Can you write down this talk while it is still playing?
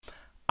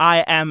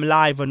I am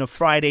live on a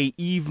Friday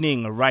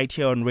evening right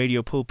here on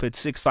Radio Pulpit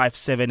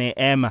 657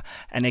 AM.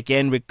 And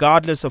again,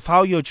 regardless of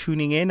how you're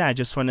tuning in, I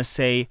just want to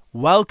say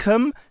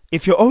welcome.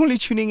 If you're only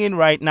tuning in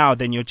right now,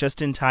 then you're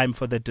just in time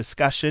for the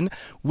discussion,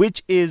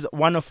 which is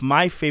one of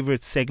my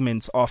favorite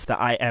segments of the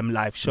I Am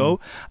Live show.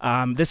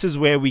 This is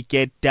where we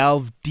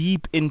delve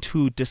deep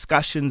into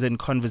discussions and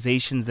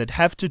conversations that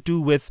have to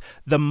do with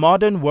the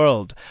modern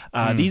world.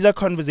 These are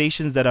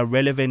conversations that are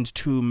relevant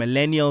to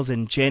millennials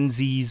and Gen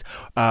Zs,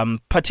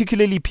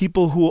 particularly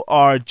people who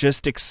are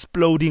just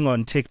exploding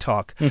on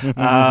TikTok.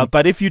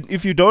 But if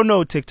you don't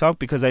know TikTok,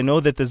 because I know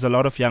that there's a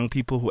lot of young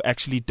people who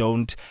actually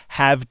don't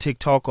have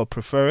TikTok or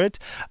prefer it,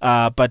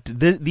 but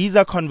these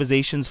are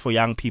conversations for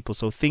young people.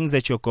 So things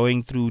that you're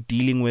going through,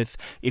 dealing with.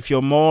 If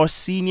you're more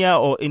senior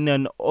or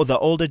the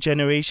older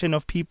generation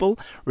of people,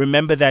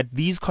 remember that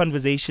these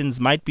conversations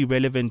might be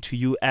relevant to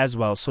you as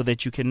well, so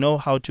that you can know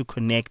how to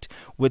connect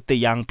with the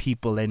young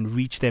people and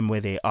reach them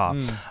where they are.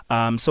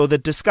 So the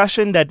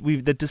discussions that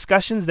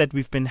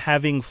we've been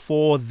having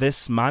for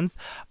this month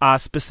are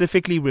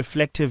specifically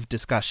reflective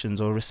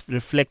discussions or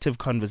reflective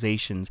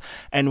conversations,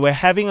 and we're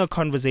having a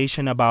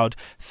conversation about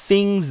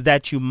things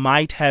that you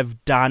might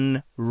have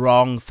done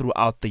wrong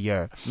throughout the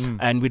year.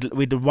 And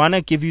we'd want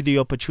to give you the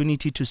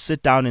opportunity to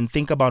sit down and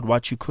think about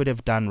what you could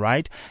have done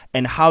right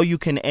and how you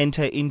can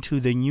enter into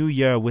the new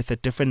year with a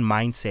different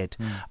mindset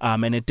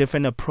and a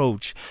different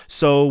approach.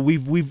 So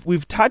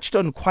we've touched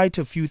on quite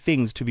a few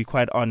things, to be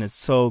quite honest.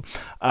 So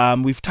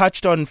we've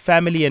touched on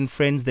family and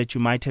friends that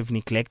you might have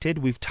neglected.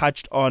 We've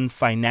touched on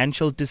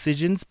financial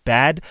decisions,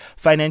 bad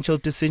financial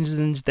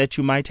decisions that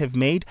you might have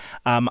made,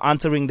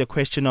 answering the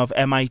question of,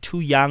 am I too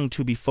young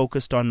to be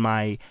focused on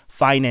my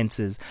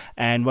finances?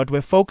 And what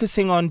we're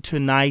focusing on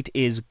tonight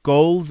is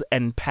goals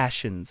and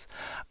passions.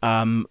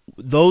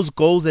 Those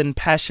goals and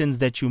passions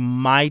that you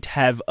might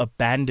have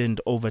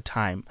abandoned over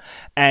time.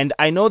 And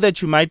I know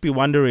that you might be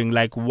wondering,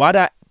 like, what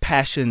are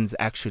passions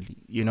actually,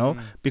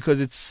 because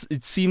it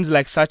seems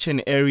like such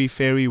an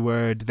airy-fairy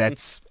word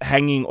that's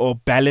hanging or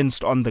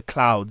balanced on the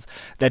clouds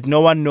that no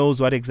one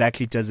knows what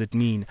exactly does it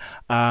mean.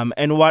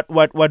 And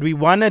what we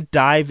want to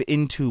dive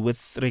into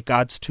with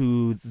regards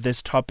to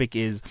this topic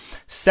is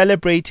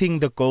celebrating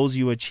the goals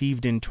you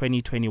achieved in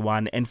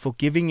 2021 and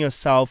forgiving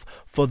yourself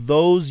for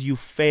those you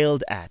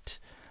failed at.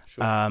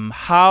 Sure.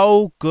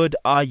 How good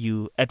are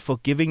you at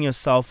forgiving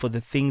yourself for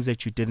the things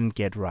that you didn't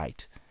get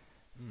right?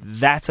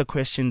 That's a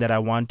question that I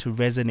want to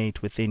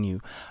resonate within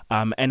you.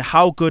 And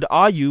how good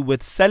are you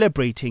with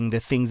celebrating the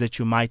things that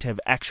you might have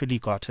actually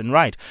gotten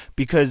right?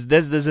 Because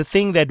there's a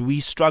thing that we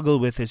struggle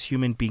with as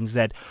human beings,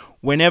 that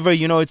whenever,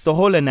 it's the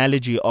whole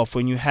analogy of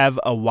when you have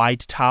a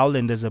white towel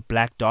and there's a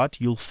black dot,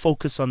 you'll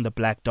focus on the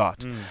black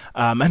dot.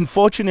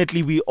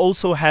 Unfortunately, we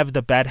also have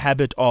the bad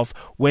habit of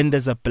when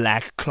there's a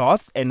black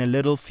cloth and a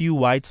little few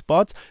white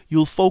spots,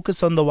 you'll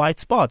focus on the white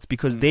spots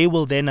because they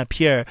will then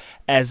appear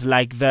as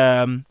like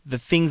the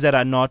things that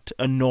are not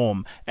a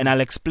norm. And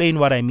I'll explain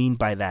what I mean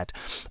by that.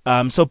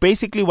 So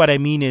basically what I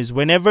mean is,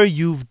 whenever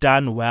you've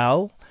done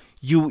well,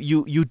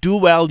 you do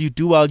well,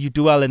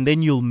 and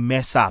then you'll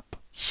mess up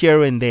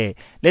here and there.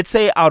 Let's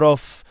say out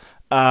of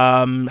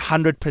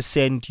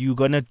 100%, you're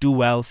going to do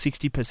well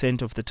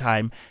 60% of the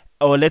time,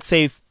 or let's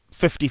say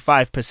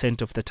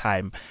 55% of the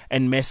time,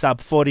 and mess up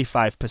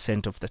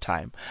 45% of the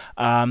time.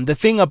 The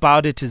thing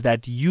about it is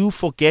that you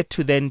forget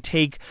to then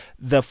take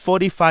the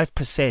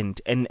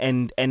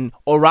 45%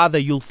 or rather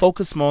you'll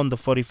focus more on the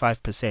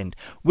 45%,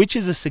 which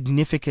is a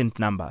significant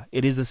number.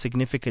 It is a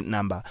significant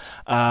number.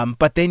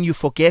 But then you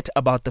forget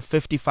about the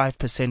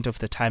 55% of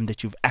the time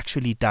that you've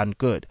actually done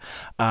good.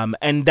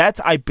 And that's,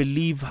 I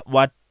believe,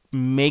 what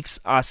makes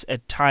us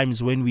at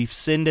times, when we've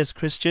sinned as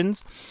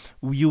Christians,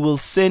 you will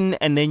sin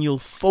and then you'll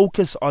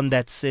focus on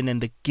that sin and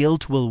the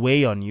guilt will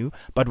weigh on you.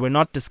 But we're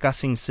not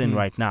discussing sin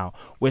right now.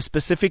 We're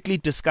specifically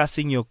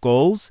discussing your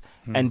goals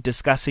and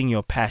discussing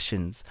your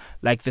passions,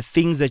 like the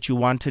things that you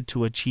wanted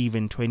to achieve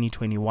in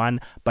 2021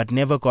 but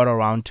never got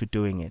around to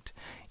doing it.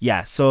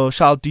 Yeah, so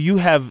Charles, do you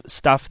have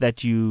stuff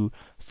that you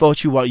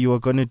thought you were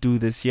going to do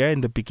this year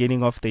in the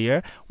beginning of the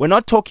year? We're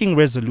not talking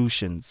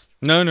resolutions.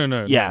 No.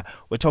 Yeah,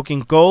 we're talking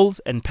goals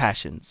and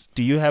passions.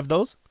 Do you have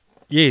those?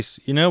 Yes.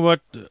 You know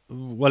what?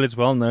 Well, it's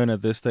well known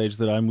at this stage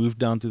that I moved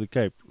down to the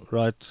Cape,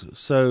 right?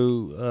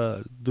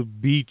 So the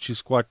beach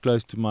is quite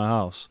close to my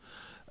house.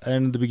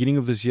 And at the beginning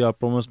of this year, I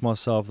promised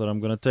myself that I'm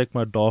going to take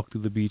my dog to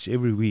the beach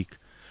every week.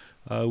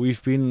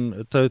 We've been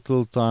a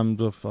total time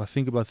of, I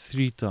think, about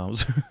 3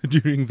 times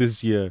during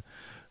this year.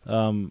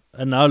 And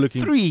now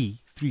looking...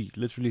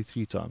 Literally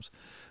 3 times.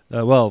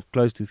 Well,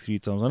 close to 3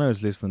 times. I know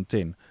it's less than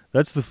 10.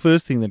 That's the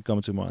first thing that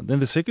comes to mind. Then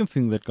the second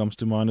thing that comes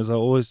to mind is I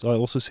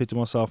also say to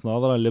myself,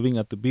 now that I'm living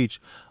at the beach,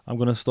 I'm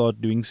going to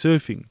start doing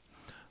surfing.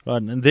 Right,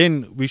 and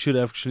then we should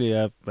actually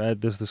have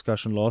had this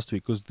discussion last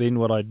week, because then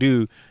what I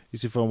do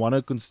is if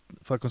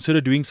I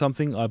consider doing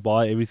something, I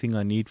buy everything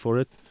I need for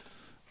it.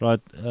 Right,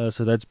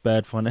 so that's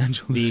bad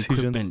financial decisions.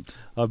 Equipment.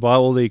 I buy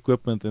all the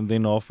equipment, and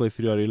then halfway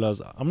through I realize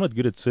I'm not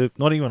good at surf.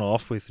 Not even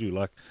halfway through,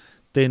 like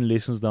 10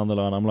 lessons down the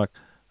line, I'm like,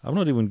 I'm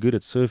not even good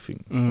at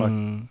surfing.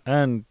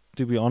 And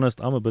to be honest,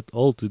 I'm a bit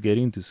old to get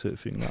into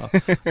surfing now,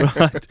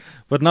 right?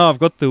 But now I've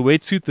got the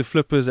wetsuit, the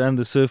flippers, and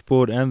the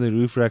surfboard and the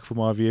roof rack for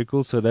my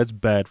vehicle, so that's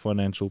bad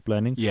financial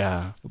planning.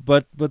 Yeah.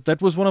 But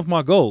that was one of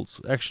my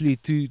goals, actually,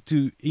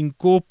 to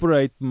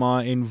incorporate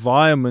my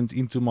environment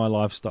into my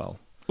lifestyle.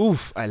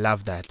 Oof, I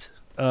love that.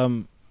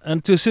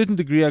 And to a certain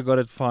degree, I got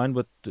it fine,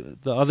 but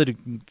the other,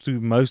 to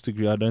most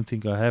degree, I don't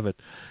think I have it.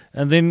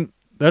 And then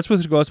that's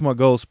with regards to my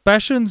goals.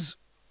 Passions,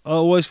 I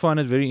always find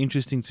it very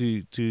interesting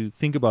to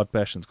think about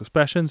passions, because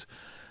passions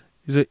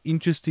is an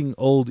interesting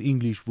old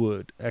English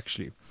word,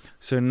 actually.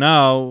 So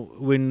now,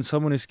 when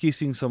someone is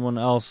kissing someone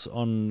else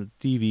on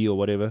TV or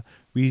whatever,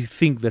 we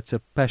think that's a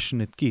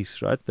passionate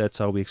kiss, right? That's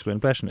how we explain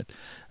passionate.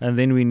 And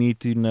then we need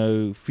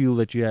to feel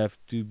that you have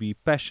to be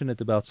passionate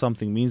about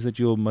something, means that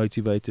you're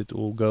motivated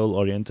or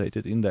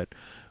goal-orientated in that.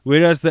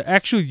 Whereas the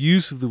actual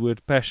use of the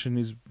word passion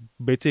is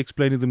better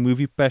explained in the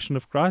movie Passion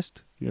of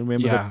Christ. You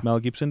remember that Mel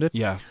Gibson did?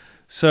 Yeah.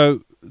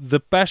 So the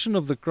passion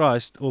of the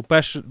Christ, or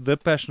the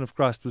passion of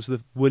Christ, was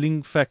the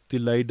willing fact to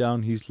lay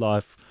down his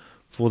life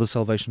for the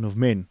salvation of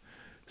men.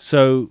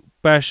 So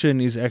passion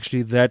is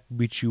actually that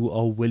which you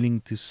are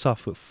willing to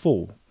suffer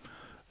for.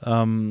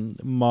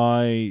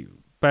 My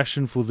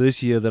passion for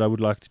this year that I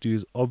would like to do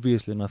is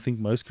obviously, and I think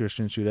most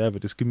Christians should have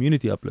it, is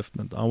community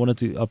upliftment. I wanted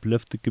to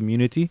uplift the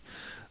community.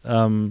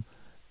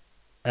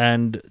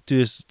 And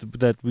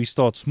that we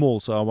start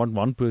small. So I want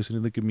one person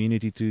in the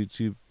community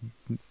to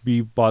be,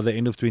 by the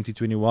end of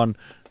 2021,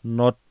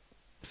 not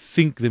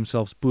think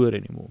themselves poor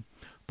anymore.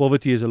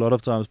 Poverty is a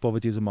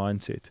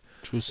mindset.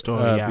 True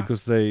story,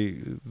 because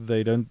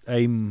they don't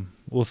aim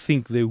or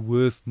think they're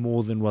worth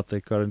more than what they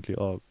currently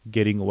are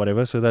getting or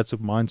whatever. So that's a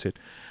mindset.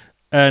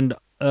 And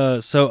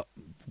so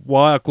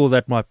why I call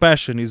that my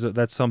passion is that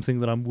that's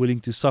something that I'm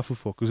willing to suffer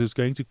for, because it's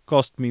going to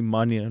cost me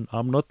money and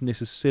I'm not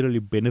necessarily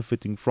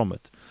benefiting from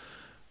it.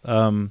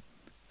 And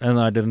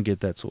I didn't get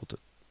that sorted.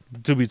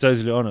 To be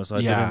totally honest,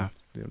 I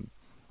didn't.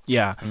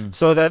 Yeah.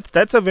 So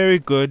that's a very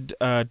good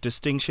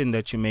distinction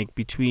that you make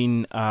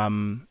between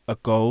a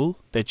goal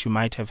that you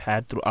might have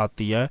had throughout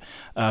the year,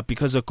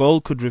 because a goal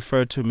could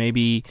refer to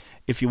maybe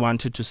if you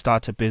wanted to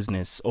start a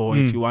business, or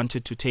if you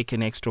wanted to take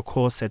an extra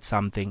course at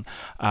something,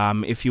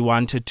 if you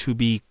wanted to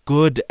be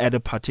good at a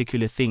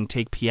particular thing,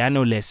 take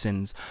piano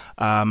lessons.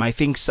 I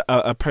think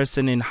a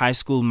person in high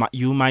school,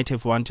 you might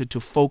have wanted to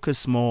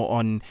focus more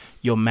on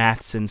your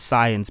maths and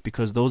science,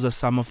 because those are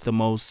some of the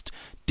most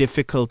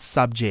difficult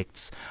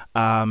subjects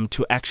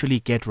to actually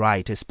get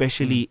right,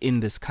 especially in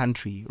this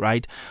country,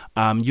 right?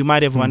 You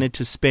might have wanted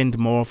to spend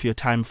more of your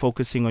time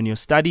focusing on your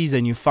studies,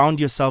 and you found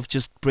yourself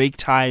just break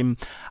time.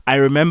 I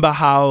remember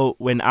how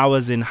when I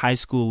was in high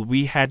school,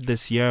 we had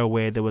this year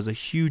where there was a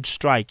huge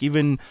strike.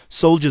 Even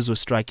soldiers were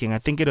striking. I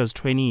think it was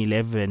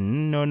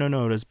 2011. No,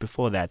 it was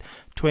before that.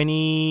 It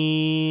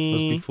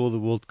was before the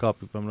World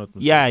Cup, if I'm not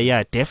mistaken.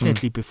 Yeah,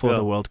 definitely before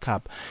the World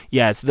Cup.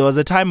 Yeah, so there was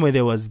a time where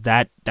there was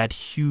that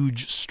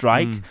huge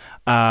strike,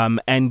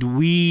 and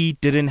we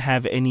didn't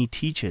have any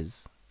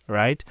teachers,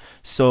 right?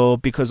 So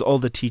because all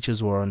the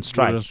teachers were on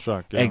strike.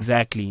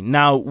 Exactly.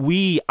 Now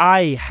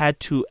I had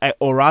to,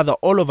 or rather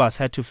all of us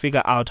had to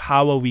figure out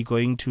how are we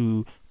going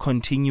to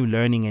continue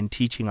learning and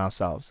teaching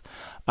ourselves,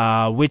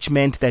 which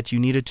meant that you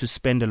needed to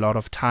spend a lot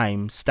of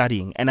time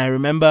studying. And I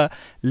remember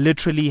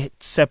literally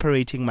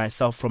separating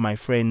myself from my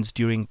friends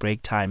during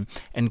break time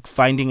and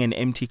finding an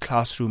empty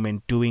classroom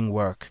and doing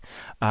work.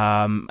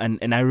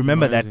 And I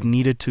remember that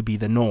needed to be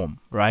the norm,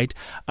 right?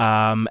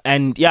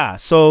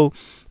 So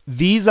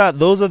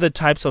those are the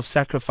types of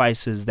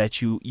sacrifices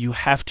that you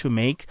have to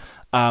make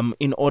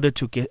in order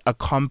to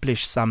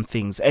accomplish some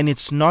things. And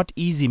it's not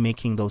easy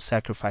making those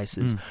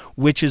sacrifices,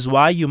 which is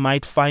why you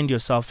might find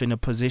yourself in a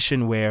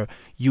position where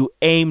you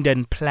aimed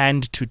and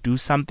planned to do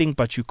something,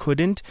 but you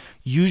couldn't.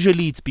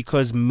 Usually it's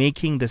because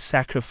making the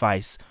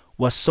sacrifice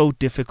was so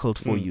difficult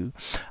for you.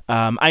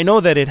 I know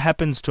that it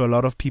happens to a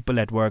lot of people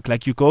at work.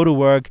 Like, you go to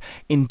work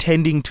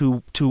intending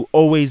to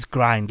always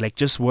grind, like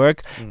just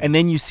work, and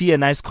then you see a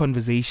nice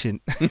conversation.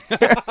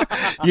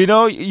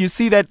 You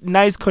see that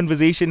nice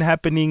conversation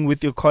happening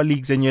with your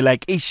colleagues, and you're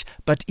like, ish,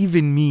 but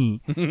even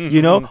me,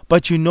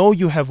 but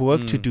you have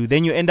work to do.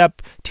 Then you end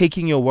up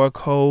taking your work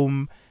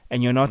home,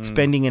 and you're not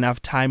spending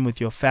enough time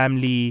with your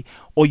family,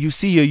 or you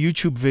see a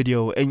YouTube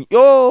video and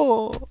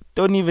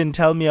don't even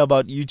tell me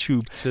about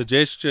YouTube.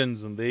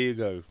 Suggestions, and there you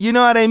go. You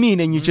know what I mean?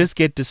 And you just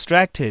get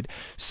distracted.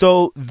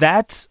 So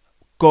that's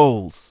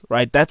goals,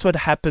 right? That's what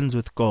happens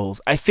with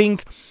goals. I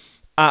think,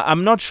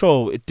 I'm not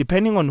sure,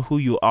 depending on who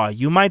you are,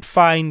 you might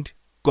find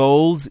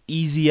goals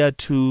easier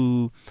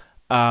to,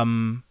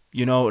 or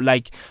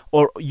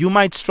you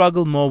might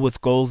struggle more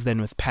with goals than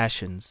with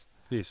passions.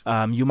 Yes.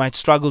 You might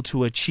struggle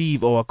to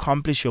achieve or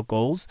accomplish your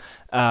goals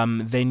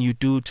than you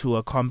do to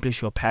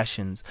accomplish your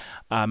passions.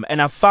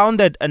 And I found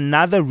that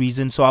another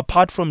reason, so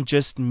apart from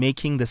just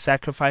making the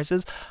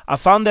sacrifices, I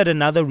found that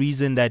another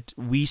reason that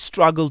we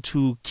struggle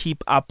to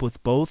keep up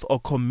with both or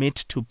commit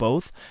to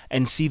both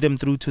and see them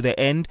through to the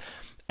end,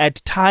 at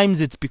times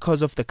it's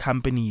because of the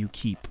company you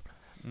keep.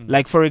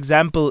 Like, for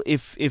example,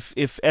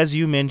 if as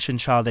you mentioned,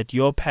 Charles, that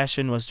your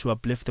passion was to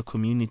uplift the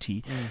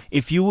community,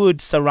 if you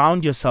would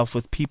surround yourself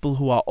with people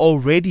who are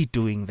already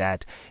doing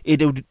that,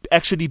 it would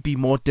actually be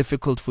more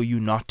difficult for you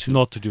not to.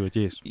 Not to do it,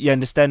 yes. You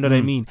understand what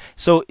I mean?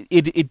 So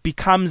it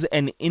becomes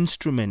an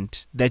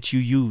instrument that you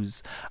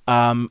use.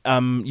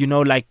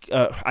 Like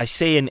I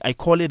say, and I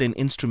call it an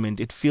instrument.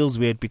 It feels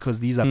weird because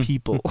these are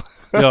people,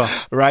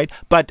 Yeah. right?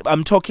 But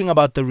I'm talking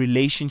about the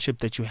relationship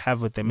that you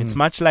have with them. It's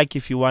much like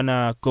if you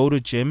wanna go to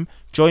gym,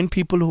 join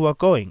people who are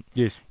going.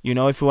 Yes. You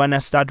know, if you want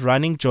to start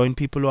running, join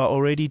people who are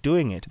already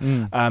doing it.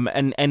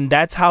 And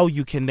that's how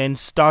you can then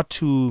start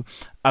to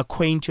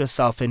acquaint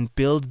yourself and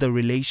build the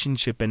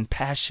relationship and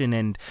passion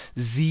and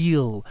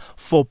zeal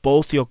for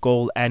both your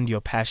goal and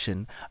your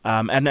passion.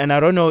 And I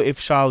don't know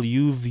if, Charles,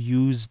 you've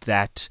used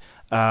that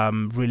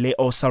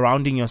or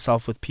surrounding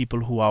yourself with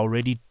people who are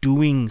already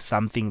doing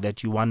something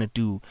that you want to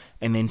do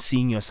and then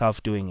seeing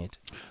yourself doing it.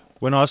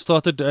 When I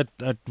started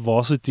at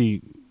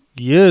varsity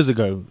years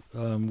ago,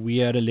 we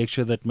had a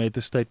lecturer that made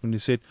the statement. He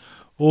said,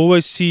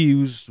 always see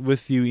who's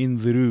with you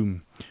in the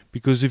room,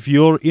 because if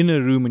you're in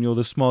a room and you're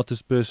the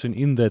smartest person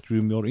in that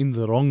room, you're in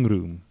the wrong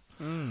room.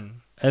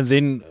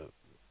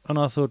 And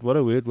I thought, what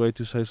a weird way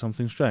to say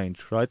something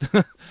strange, right?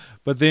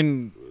 But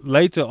then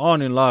later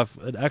on in life,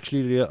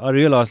 I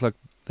realized, like,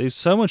 there's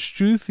so much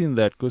truth in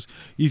that, because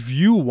if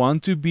you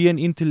want to be an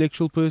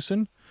intellectual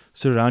person,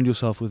 surround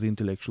yourself with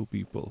intellectual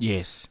people.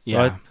 Yes, yeah.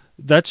 Right?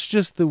 That's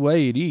just the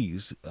way it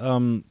is.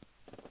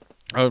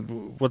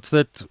 What's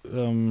that?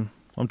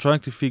 I'm trying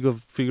to figure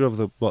of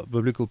the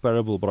biblical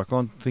parable, but I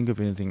can't think of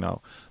anything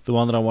now. The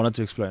one that I wanted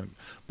to explain.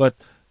 But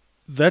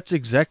that's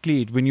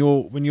exactly it. When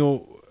you're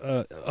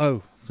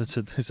that's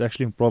it. It's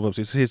actually in Proverbs.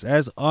 It says,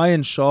 "As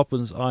iron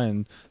sharpens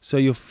iron, so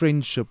your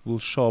friendship will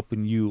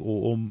sharpen you,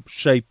 or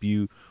shape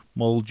you,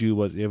 mold you,"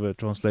 whatever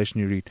translation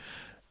you read.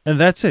 And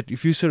that's it.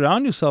 If you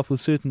surround yourself with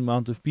a certain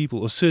amount of people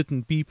or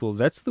certain people,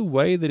 that's the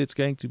way that it's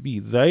going to be.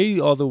 They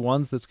are the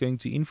ones that's going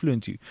to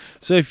influence you.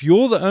 So if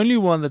you're the only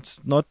one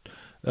that's not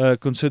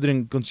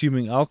considering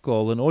consuming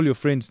alcohol and all your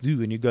friends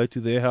do and you go to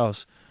their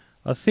house,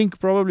 I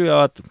think probably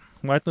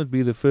might not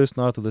be the first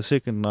night or the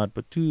second night,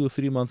 but 2 or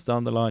 3 months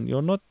down the line,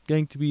 you're not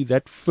going to be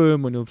that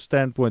firm on your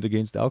standpoint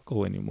against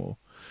alcohol anymore,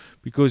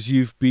 because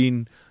you've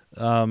been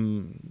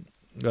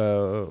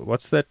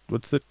what's that?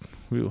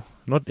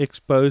 Not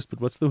exposed, but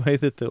what's the way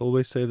that they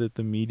always say that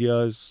the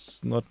media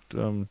is not?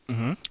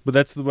 But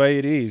that's the way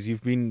it is.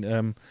 You've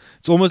been.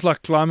 It's almost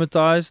like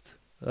climatized,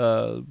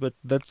 but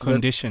that's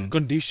conditioned.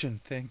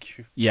 Conditioned. Thank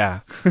you. Yeah.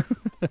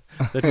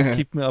 That would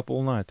keep me up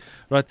all night,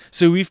 right?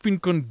 So we've been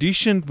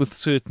conditioned with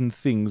certain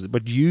things,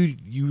 but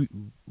you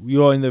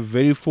are in a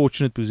very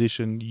fortunate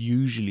position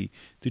usually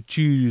to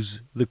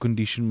choose the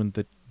conditionment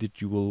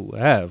that you will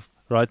have,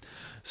 right?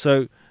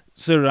 So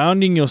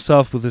surrounding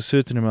yourself with a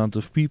certain amount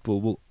of people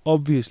will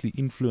obviously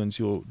influence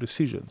your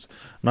decisions.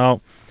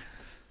 Now,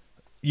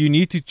 you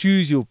need to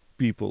choose your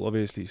people,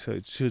 obviously, so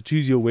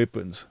choose your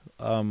weapons.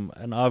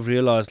 And I've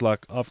realized,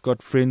 like, I've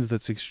got friends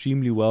that's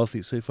extremely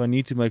wealthy, so if I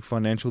need to make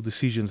financial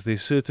decisions,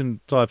 there's certain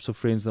types of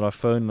friends that I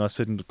phone and I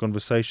sit into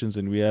conversations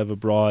and we have a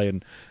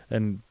braai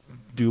and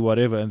do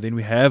whatever, and then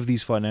we have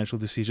these financial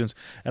decisions,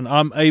 and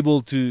I'm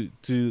able to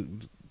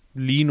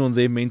lean on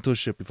their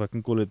mentorship, if I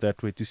can call it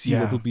that way, to see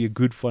what will be a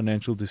good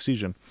financial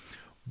decision.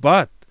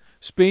 But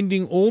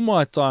spending all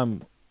my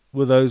time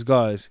with those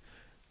guys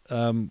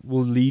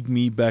will lead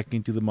me back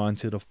into the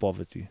mindset of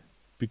poverty,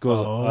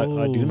 because I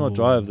do not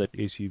drive that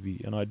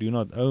SUV, and I do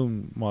not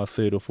own my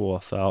third or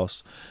fourth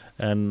house,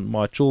 and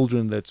my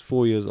children that's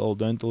 4 years old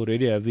don't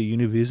already have the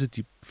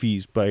university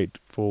fees paid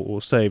for or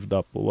saved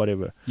up or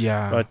whatever.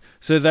 Right.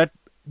 So that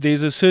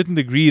there's a certain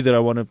degree that I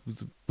want to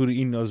put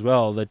in as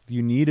well, that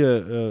you need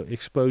a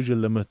exposure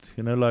limit.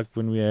 You know, like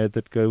when we had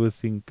that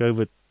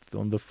COVID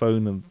on the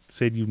phone and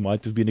said you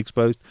might have been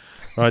exposed,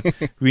 right?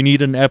 We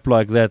need an app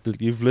like that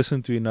you've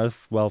listened to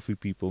enough wealthy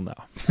people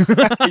now.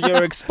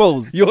 You're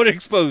exposed. You're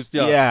exposed,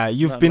 yeah. Yeah,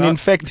 you've been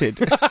infected.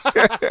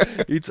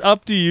 It's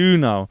up to you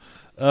now.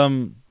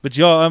 But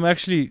yeah, I'm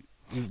actually...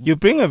 You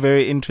bring a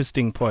very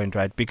interesting point,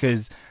 right?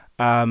 Because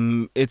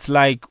it's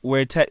like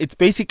it's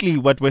basically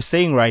what we're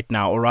saying right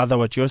now, or rather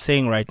what you're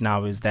saying right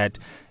now, is that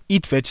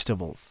eat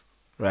vegetables,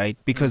 right?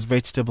 Because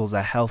vegetables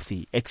are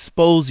healthy.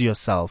 Expose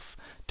yourself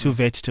to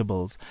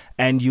vegetables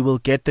and you will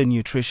get the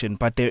nutrition,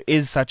 but there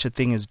is such a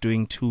thing as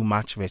doing too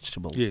much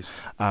vegetables. Yes.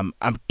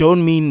 I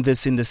don't mean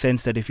this in the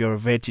sense that if you're a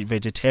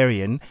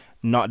vegetarian,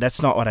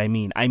 that's not what I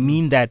mean. I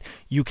mean that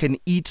you can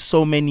eat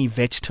so many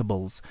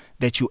vegetables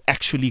that you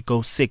actually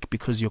go sick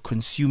because you're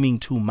consuming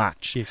too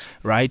much,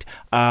 right?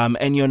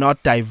 And you're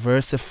not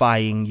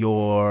diversifying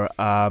your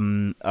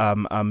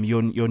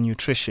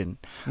nutrition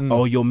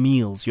or your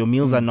meals. Your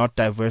meals are not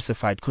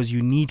diversified because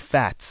you need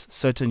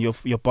fats.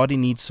 Your body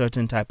needs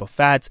certain type of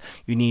fats.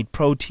 You need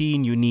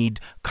protein. You need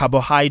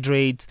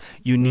carbohydrates.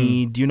 You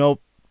need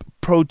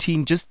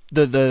protein, just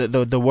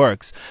the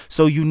works.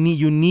 So you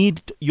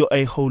need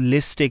a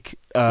holistic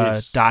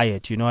Yes.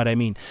 diet. You know what I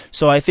mean?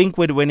 So I think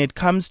when it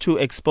comes to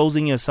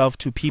exposing yourself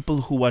to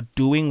people who are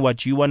doing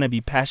what you want to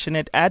be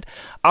passionate at,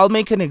 I'll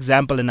make an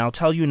example, and I'll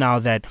tell you now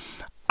that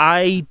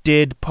I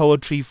did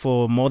poetry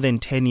for more than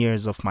 10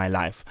 years of my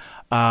life.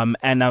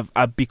 And I've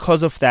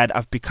because of that,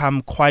 I've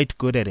become quite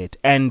good at it.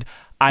 And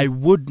I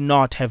would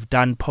not have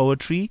done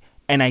poetry,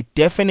 and I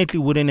definitely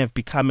wouldn't have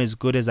become as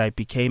good as I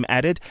became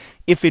at it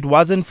if it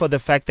wasn't for the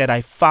fact that I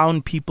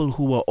found people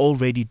who were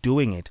already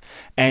doing it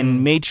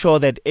and made sure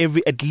that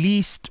at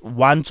least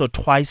once or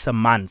twice a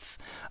month,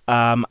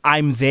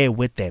 I'm there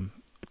with them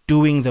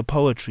doing the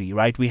poetry,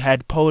 right? We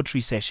had poetry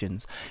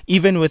sessions,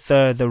 even with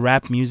the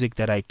rap music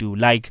that I do.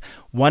 Like,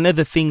 one of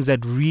the things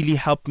that really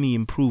helped me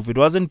improve, it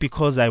wasn't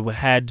because I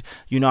had,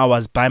 I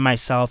was by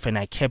myself and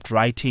I kept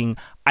writing.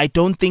 I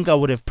don't think I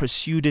would have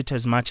pursued it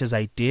as much as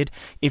I did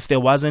if there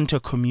wasn't a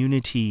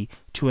community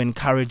to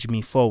encourage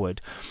me forward.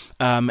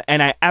 And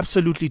I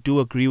absolutely do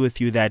agree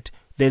with you that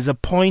there's a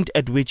point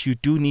at which you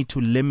do need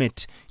to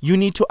limit. You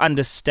need to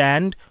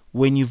understand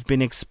when you've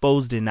been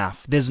exposed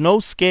enough. There's no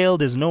scale,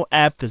 there's no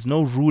app, there's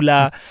no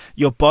ruler.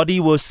 Your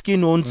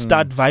skin won't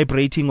start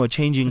vibrating or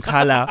changing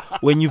color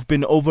when you've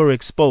been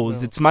overexposed.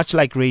 No. It's much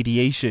like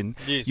radiation.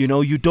 Yes.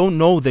 You don't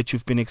know that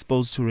you've been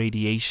exposed to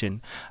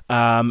radiation.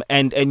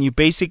 And you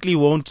basically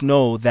won't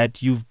know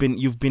that you've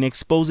been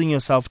exposing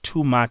yourself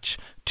too much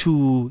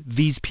to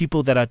these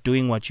people that are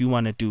doing what you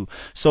want to do.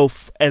 So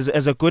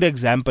as a good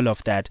example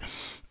of that,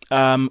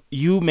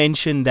 you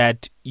mentioned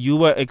that you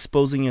were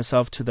exposing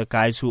yourself to the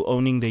guys who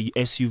owning the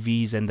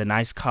SUVs and the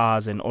nice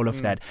cars and all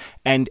of that.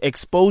 And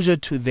exposure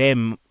to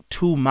them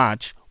too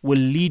much will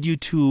lead you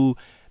to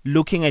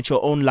looking at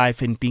your own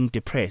life and being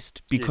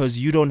depressed because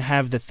you don't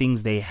have the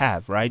things they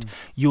have, right?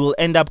 You will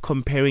end up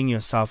comparing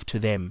yourself to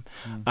them.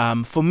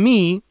 For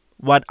me,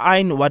 what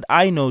I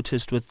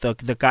noticed with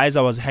the guys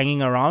I was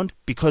hanging around,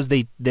 because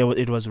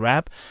it was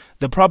rap,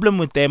 the problem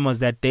with them was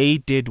that they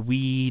did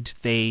weed.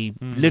 They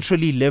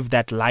literally lived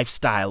that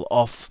lifestyle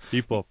of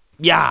hip hop.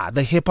 Yeah,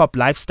 the hip hop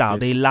lifestyle.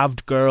 Yes. They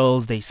loved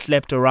girls. They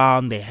slept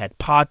around. They had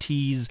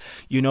parties,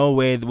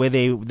 where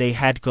they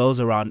had girls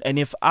around. And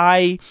if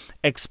I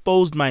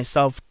exposed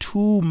myself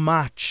too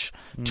much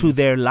to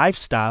their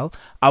lifestyle,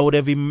 I would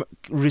have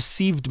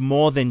received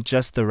more than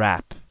just the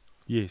rap.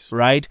 Yes.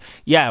 Right?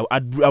 Yeah, I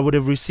would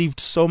have received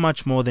so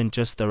much more than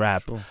just the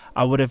rap. Sure.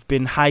 I would have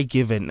been high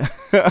given.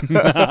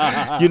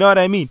 You know what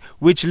I mean?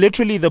 Which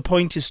literally the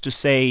point is to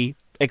say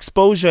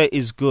exposure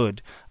is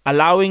good.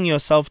 Allowing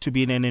yourself to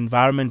be in an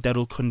environment that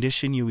will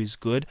condition you is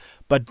good,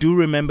 but do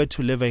remember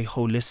to live a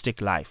holistic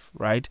life,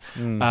 right?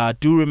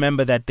 Do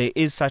remember that there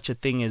is such a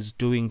thing as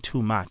doing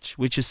too much,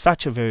 which is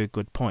such a very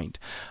good point.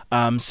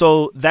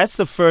 So that's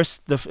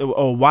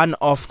or one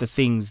of the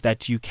things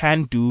that you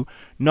can do,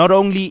 not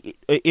only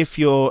with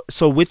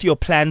your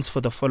plans for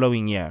the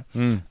following year.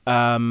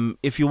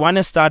 If you want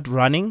to start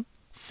running,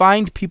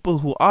 find people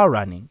who are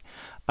running.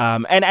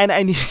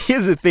 And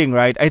here's the thing,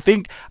 right? I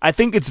think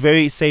it's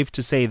very safe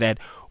to say that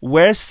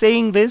we're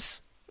saying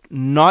this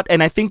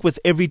and I think with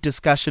every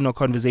discussion or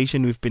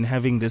conversation we've been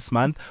having this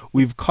month,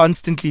 we've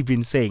constantly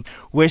been saying,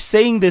 we're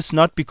saying this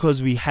not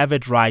because we have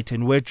it right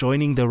and we're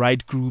joining the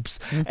right groups.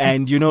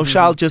 And,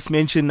 Charles just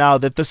mentioned now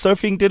that the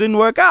surfing didn't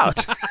work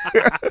out,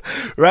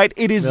 right?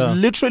 It is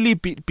literally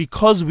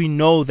because we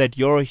know that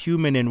you're a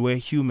human and we're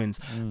humans.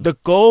 The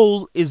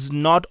goal is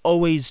not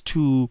always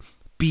to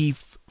be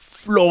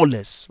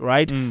flawless,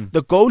 right?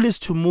 The goal is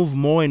to move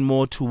more and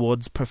more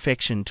towards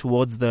perfection,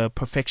 towards the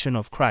perfection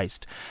of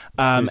Christ.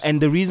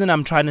 And the reason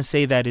I'm trying to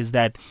say that is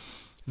that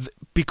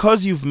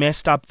because you've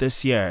messed up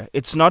this year,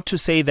 it's not to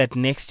say that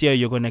next year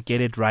you're going to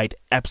get it right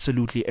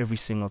absolutely every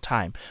single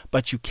time,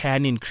 but you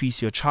can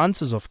increase your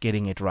chances of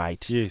getting it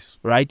right. Yes.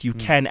 Right? You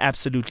can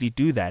absolutely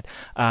do that.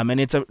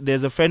 And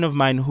there's a friend of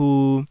mine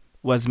who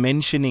was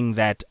mentioning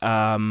that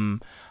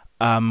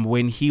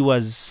when he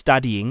was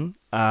studying,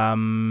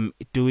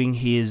 doing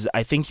his,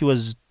 I think he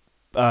was,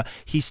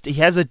 he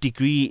has a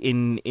degree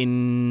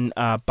in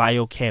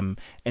biochem,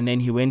 and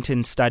then he went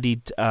and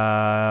studied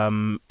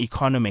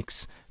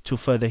economics to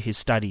further his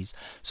studies.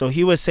 So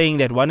he was saying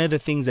that one of the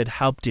things that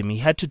helped him, he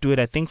had to do it,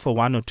 I think, for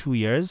 1 or 2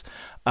 years.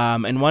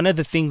 And one of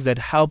the things that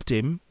helped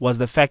him was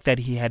the fact that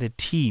he had a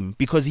team,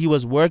 because he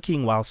was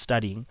working while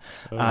studying.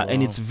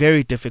 And it's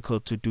very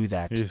difficult to do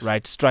that,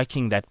 right?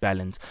 Striking that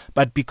balance.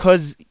 But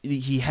because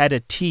he had a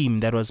team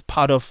that was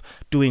part of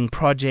doing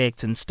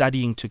projects and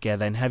studying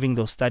together and having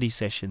those study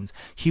sessions,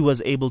 he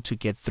was able to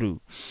get through.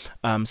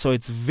 So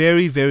it's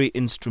very, very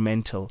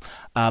instrumental.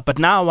 But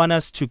now I want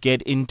us to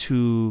get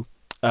into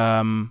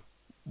so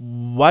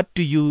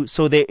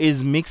there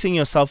is mixing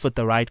yourself with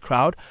the right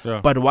crowd,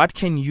 but what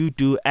can you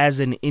do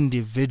as an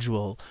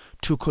individual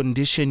to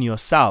condition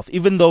yourself,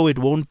 even though it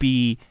won't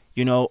be,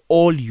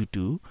 all you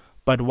do,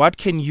 but what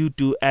can you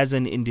do as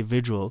an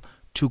individual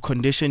to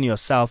condition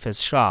yourself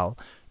as Charles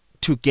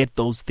to get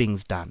those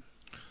things done?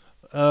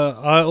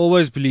 I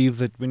always believe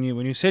that when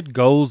you set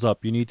goals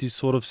up, you need to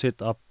sort of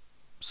set up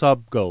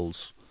sub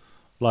goals.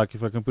 Like,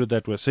 if I can put it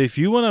that way. So if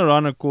you want to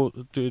run a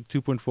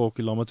 2.4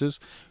 kilometers,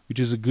 which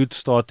is a good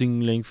starting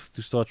length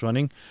to start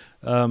running,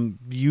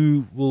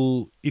 you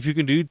will, if you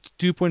can do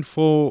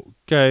 2.4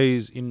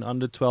 Ks in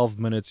under 12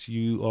 minutes,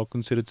 you are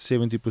considered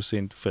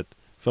 70% fit,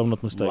 if I'm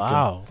not mistaken.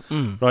 Wow.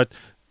 Right?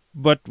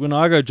 But when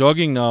I go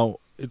jogging now,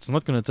 it's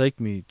not going to take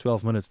me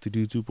 12 minutes to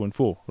do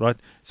 2.4, right?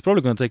 It's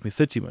probably going to take me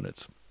 30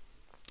 minutes.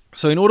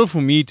 So in order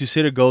for me to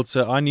set a goal to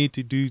say I need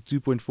to do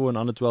 2.4 in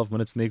under 12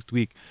 minutes next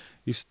week,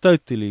 is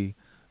totally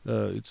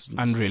it's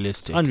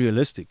unrealistic. It's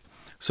unrealistic.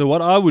 So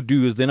what I would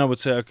do is then I would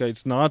say, okay,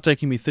 it's now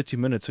taking me 30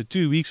 minutes. So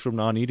 2 weeks from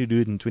now, I need to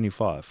do it in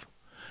 25.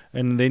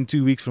 And then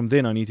 2 weeks from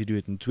then, I need to do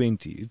it in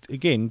 20.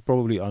 Again,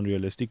 probably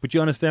unrealistic, but you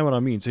understand what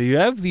I mean. So you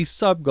have these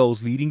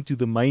sub-goals leading to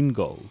the main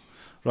goal,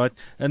 right?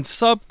 And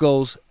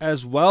sub-goals,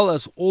 as well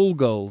as all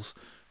goals,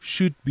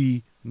 should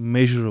be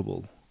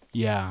measurable.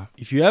 Yeah.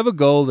 If you have a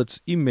goal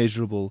that's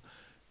immeasurable,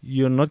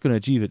 you're not going to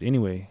achieve it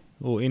anyway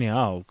or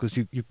anyhow, because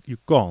you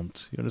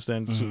can't. You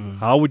understand? So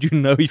how would you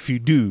know if you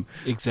do?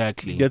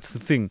 Exactly. That's the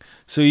thing.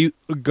 So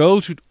a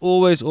goal should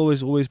always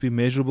be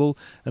measurable.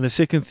 And the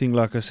second thing,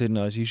 like I said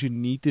now, is you should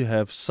need to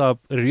have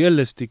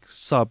realistic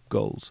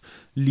sub-goals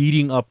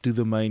leading up to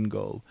the main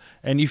goal.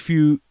 And if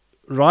you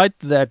write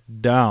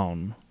that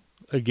down,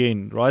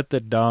 again, write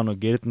that down or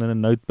get it in a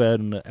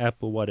notepad, in an app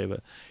or whatever,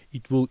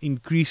 it will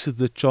increase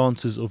the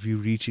chances of you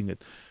reaching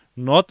it.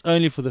 Not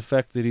only for the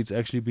fact that it's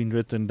actually been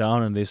written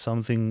down and there's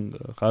something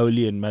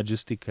holy and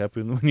majestic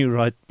happen when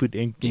you put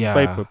ink in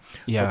paper,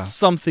 but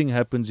something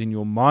happens in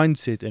your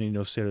mindset and in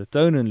your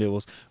serotonin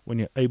levels when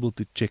you're able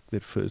to check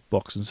that first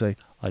box and say,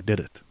 I did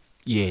it.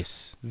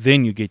 Yes.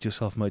 Then you get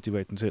yourself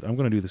motivated and say, I'm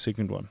going to do the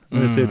second one,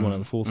 and the third one,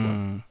 and the fourth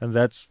one. And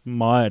that's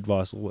my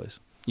advice always.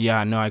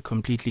 Yeah, no, I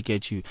completely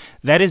get you.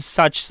 That is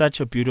such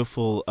a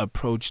beautiful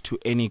approach to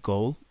any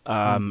goal.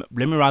 Let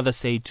me rather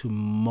say to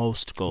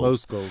most goals.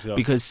 Most goals, yeah.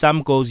 Because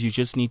some goals you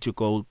just need to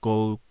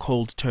go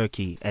cold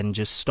turkey and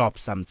just stop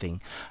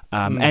something.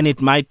 And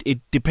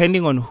it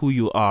depending on who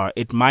you are,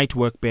 it might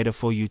work better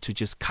for you to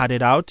just cut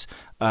it out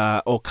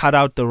or cut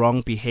out the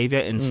wrong behavior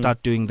and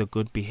start doing the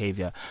good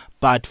behavior.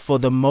 But for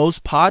the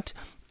most part,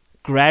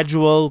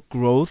 gradual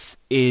growth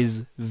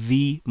is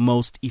the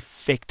most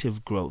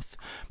effective growth,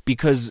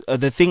 because I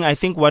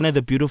think one of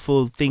the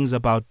beautiful things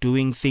about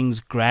doing things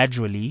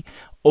gradually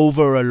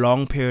over a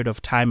long period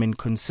of time and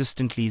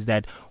consistently is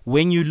that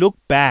when you look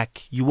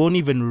back, you won't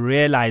even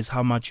realize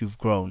how much you've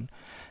grown.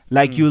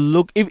 Like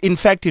in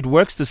fact, it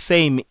works the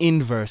same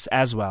inverse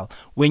as well.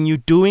 When you're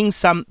doing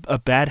a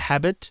bad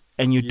habit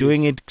and you're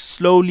doing it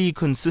slowly,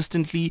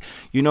 consistently,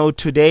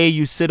 today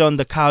you sit on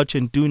the couch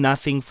and do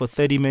nothing for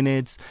 30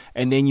 minutes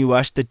and then you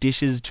wash the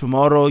dishes.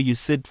 Tomorrow you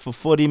sit for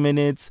 40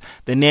 minutes,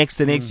 the next,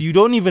 you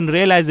don't even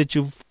realize that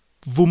you've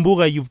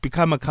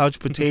become a couch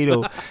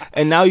potato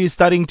and now you're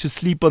starting to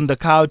sleep on the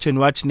couch and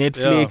watch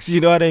Netflix.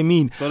 You know what I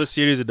mean? It's not a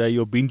series a day,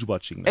 you're binge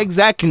watching now.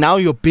 Exactly. Now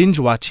you're binge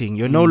watching.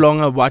 You're no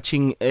longer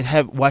watching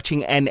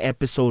an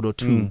episode or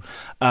two.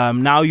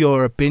 Now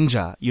you're a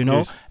binger,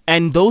 Yes.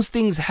 And those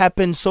things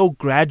happen so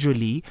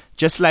gradually,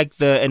 just like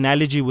the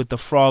analogy with the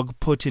frog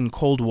put in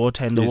cold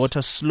water and the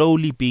water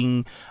slowly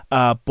being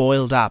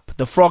boiled up.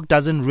 The frog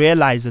doesn't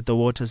realize that the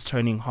water's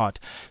turning hot.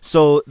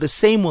 So the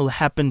same will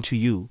happen to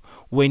you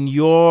when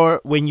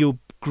you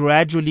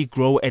gradually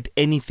grow at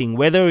anything,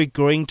 whether you're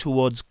growing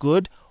towards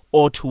good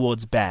or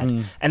towards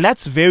bad. And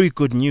that's very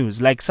good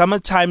news. Like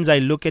sometimes I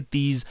look at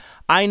these,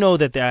 I know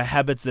that there are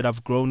habits that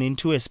I've grown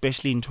into,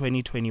 especially in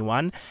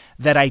 2021,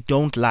 that I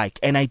don't like.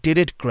 And I did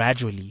it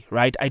gradually,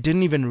 right? I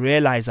didn't even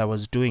realize I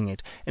was doing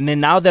it. And then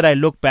now that I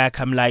look back,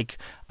 I'm like,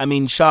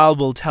 Charles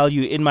will tell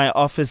you in my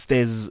office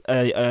there's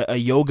a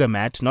yoga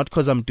mat, not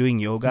because I'm doing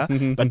yoga,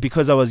 but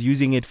because I was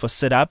using it for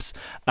sit-ups.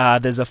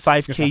 There's a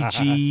 5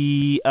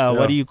 kg,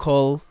 what do you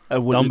call?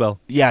 Dumbbell.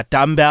 Yeah,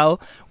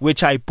 dumbbell,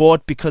 which I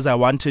bought because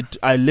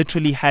I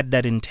literally had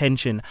that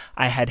intention.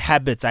 I had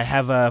habits. I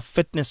have a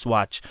fitness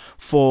watch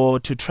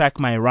to track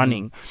my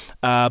running.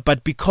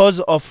 But because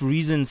of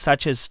reasons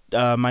such as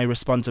my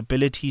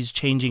responsibilities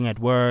changing at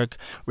work,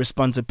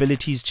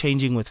 responsibilities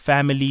changing with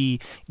family,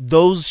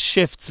 those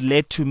shifts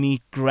led to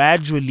me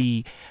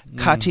gradually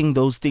cutting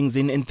those things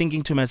in and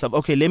thinking to myself,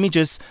 okay, let me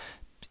just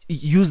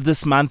use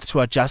this month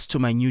to adjust to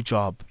my new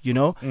job,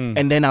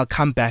 and then I'll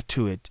come back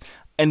to it.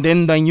 And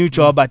then my new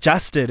job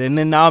adjusted, and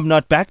then now I'm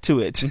not back to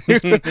it.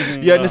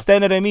 You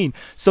understand what I mean?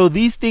 So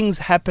these things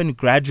happen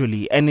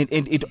gradually, and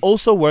it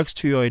also works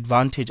to your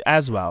advantage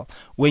as well.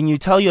 When you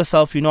tell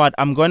yourself, you know what,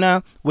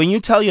 when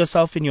you tell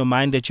yourself in your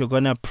mind that you're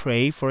going to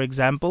pray, for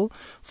example,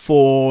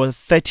 for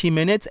 30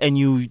 minutes and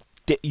you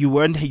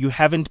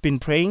haven't been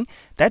praying,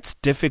 that's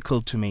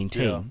difficult to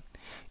maintain. Yeah.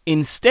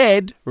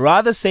 Instead,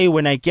 rather say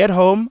when I get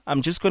home,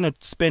 I'm just going to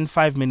spend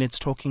 5 minutes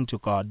talking to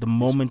God the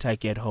moment I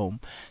get home.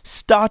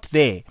 Start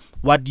there.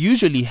 What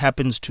usually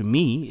happens to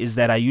me is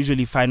that I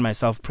usually find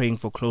myself praying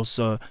for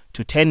closer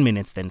to 10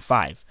 minutes than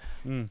 5.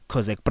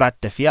 Because ek praat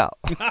te veel.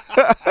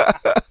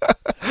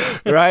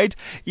 Right?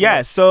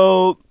 Yeah.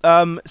 So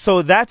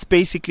that's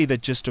basically the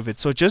gist of it.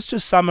 So just to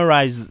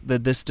summarize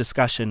this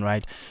discussion,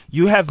 right?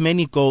 You have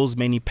many goals,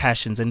 many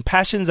passions, and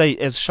passions,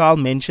 as Charles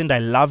mentioned, I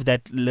love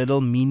that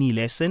little mini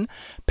lesson.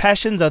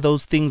 Passions are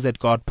those things that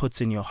God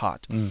puts in your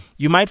heart.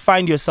 You might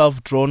find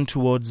yourself drawn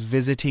towards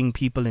visiting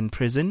people in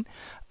prison.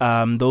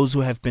 Those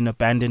who have been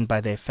abandoned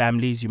by their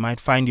families. You might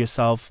find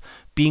yourself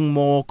being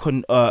more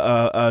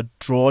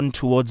drawn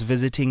towards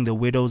visiting the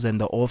widows and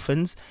the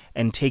orphans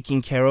and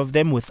taking care of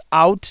them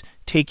without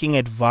taking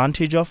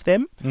advantage of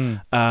them,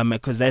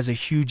 because there's a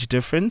huge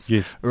difference,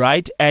 Yes.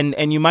 right?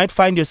 And you might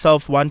find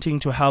yourself wanting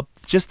to help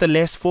just the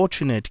less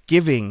fortunate,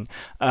 giving,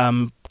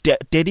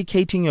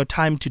 dedicating your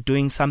time to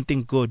doing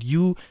something good.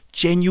 You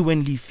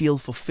genuinely feel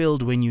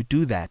fulfilled when you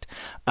do that.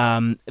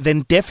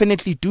 Then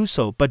definitely do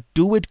so, but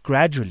do it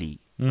gradually.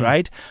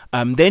 Right?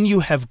 Then you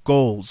have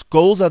goals.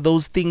 Goals are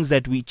those things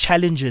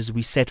challenges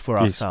we set for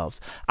ourselves.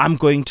 I'm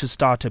going to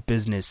start a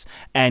business.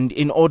 And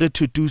in order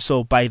to do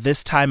so, by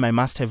this time, I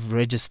must have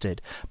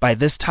registered. By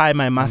this time,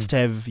 I must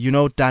have,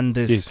 done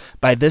this. Yes.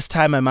 By this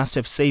time, I must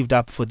have saved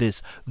up for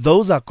this.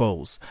 Those are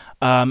goals.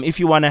 If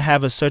you want to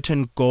have a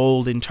certain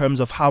goal in terms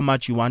of how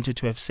much you wanted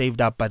to have saved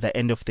up by the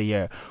end of the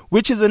year,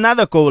 which is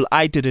another goal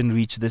I didn't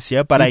reach this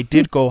year, but I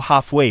did go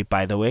halfway,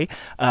 by the way,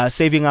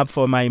 saving up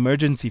for my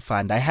emergency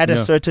fund. I had a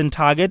certain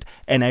target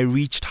and I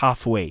reached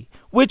halfway,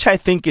 which I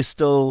think is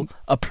still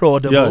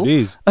applaudable. Yeah, it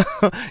is.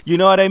 You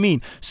know what I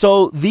mean?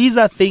 So these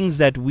are things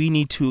that you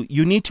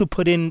need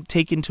to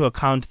take into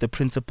account the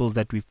principles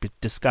that we've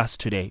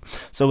discussed today.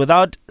 So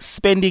without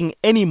spending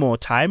any more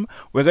time,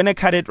 we're going to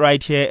cut it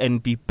right here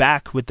and be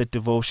back with the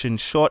devotion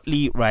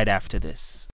shortly right after this.